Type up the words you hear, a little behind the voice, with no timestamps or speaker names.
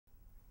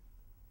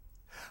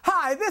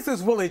Hi, this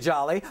is Willie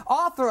Jolley,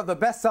 author of the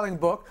best-selling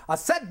book, A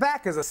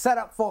Setback is a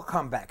Setup for a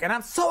Comeback. And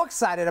I'm so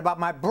excited about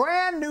my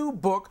brand new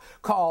book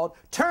called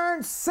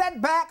Turn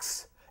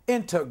Setbacks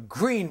Into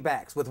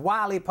Greenbacks with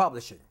Wiley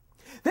Publishing.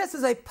 This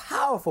is a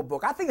powerful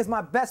book. I think it's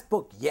my best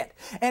book yet.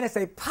 And it's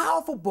a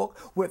powerful book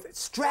with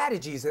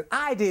strategies and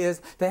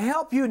ideas to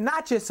help you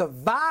not just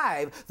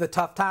survive the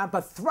tough times,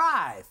 but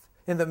thrive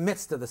in the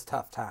midst of the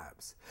tough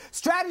times.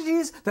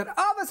 Strategies that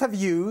others have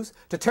used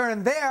to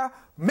turn their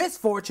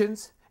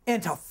misfortunes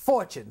into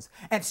fortunes,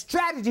 and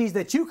strategies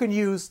that you can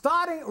use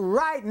starting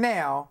right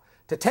now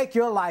to take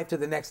your life to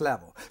the next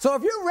level. So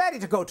if you're ready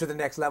to go to the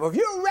next level, if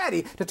you're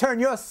ready to turn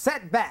your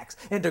setbacks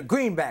into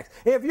greenbacks,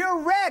 if you're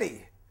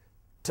ready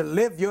to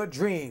live your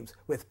dreams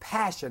with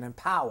passion and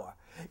power,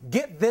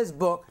 get this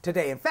book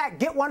today. In fact,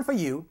 get one for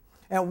you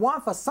and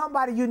one for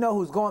somebody you know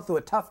who's going through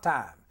a tough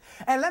time.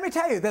 And let me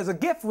tell you, there's a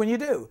gift when you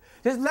do.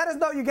 Just let us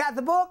know you got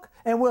the book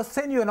and we'll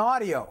send you an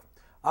audio,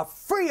 a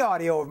free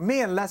audio of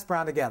me and Les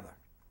Brown together.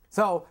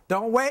 So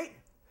don't wait,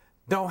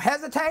 don't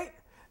hesitate,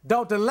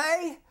 don't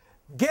delay.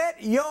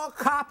 Get your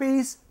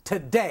copies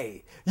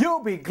today.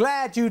 You'll be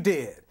glad you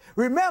did.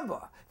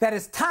 Remember that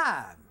it's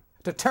time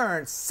to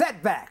turn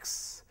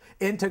setbacks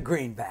into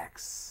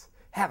greenbacks.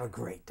 Have a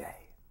great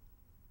day.